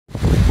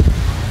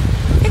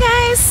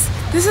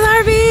This is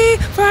harVLOG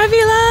for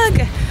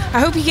harVLOG. I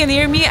hope you can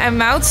hear me. I'm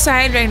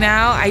outside right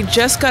now. I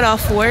just got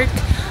off work.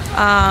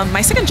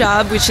 My second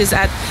job, which is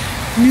at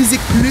Music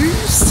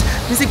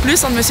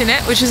Plus on Monsieur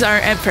Net, which is our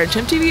French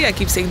MTV. I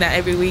keep saying that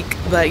every week,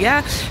 but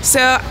yeah.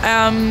 So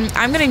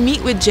I'm gonna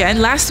meet with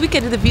Jen. Last week I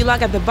did a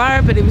vlog at the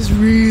bar, but it was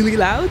really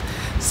loud.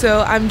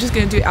 So I'm just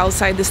gonna do it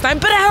outside this time.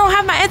 But I don't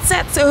have my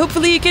headset, so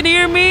hopefully you can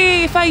hear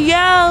me if I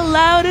yell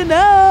loud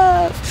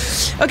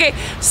enough. Okay,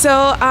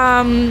 so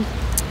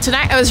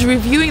tonight I was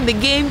reviewing the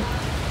game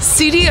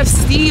City of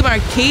Steam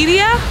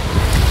Arcadia.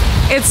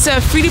 It's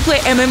a free-to-play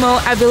MMO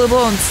available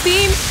on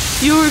Steam.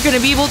 You're gonna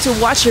be able to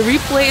watch a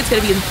replay. It's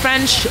gonna be in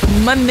French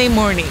Monday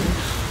morning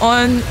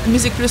on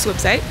Music Plus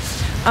website.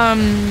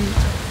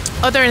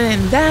 Other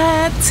than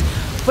that,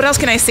 what else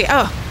can I say?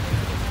 Oh,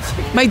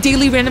 my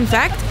daily random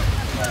fact.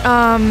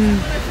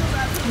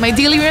 My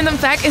daily random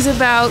fact is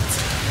about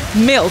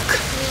milk.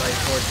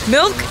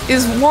 Milk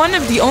is one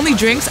of the only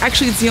drinks,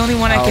 actually it's the only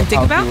one I can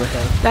think about,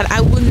 that I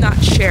would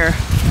not share.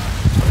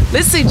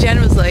 Let's say Jen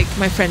was like,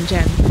 my friend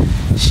Jen,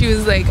 she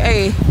was like,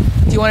 hey,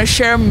 do you want to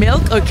share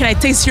milk, or can I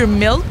taste your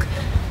milk?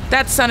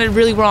 That sounded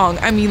really wrong.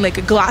 I mean like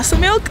a glass of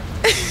milk?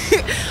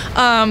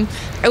 I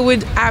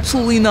would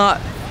absolutely not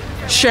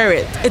share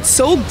it. It's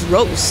so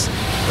gross,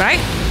 right?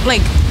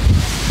 Like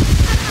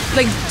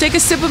take a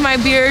sip of my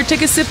beer,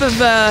 take a sip of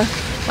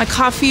my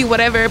coffee,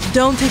 whatever, but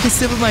don't take a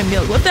sip of my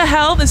milk. What the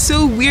hell? That's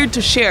so weird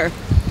to share.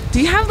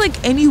 Do you have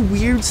like any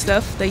weird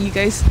stuff that you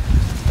guys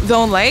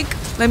don't like?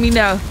 Let me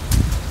know,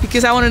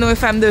 because I want to know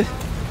if I'm the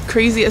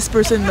craziest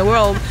person in the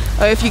world,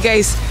 or if you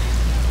guys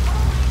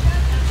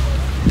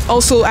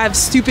also have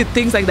stupid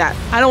things like that.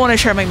 I don't want to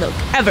share my milk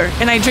ever,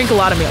 and I drink a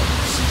lot of milk.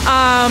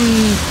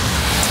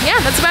 Yeah,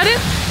 that's about it.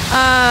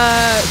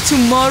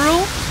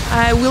 Tomorrow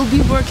I will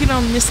be working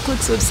on Miss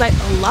Click's website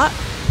a lot,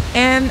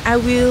 and I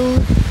will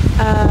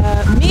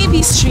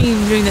maybe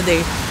stream during the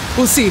day.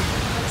 We'll see.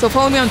 So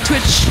follow me on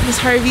Twitch, Miss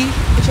harVLOG,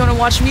 if you want to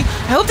watch me.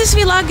 I hope this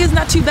vlog is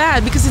not too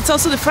bad, because it's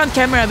also the front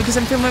camera, because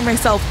I'm filming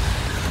myself.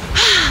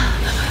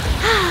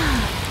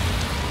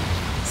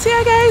 See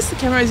ya guys, the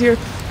camera is here,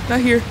 not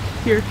here,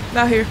 here,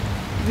 not here,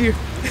 here.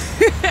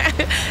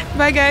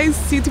 Bye guys,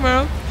 see you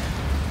tomorrow.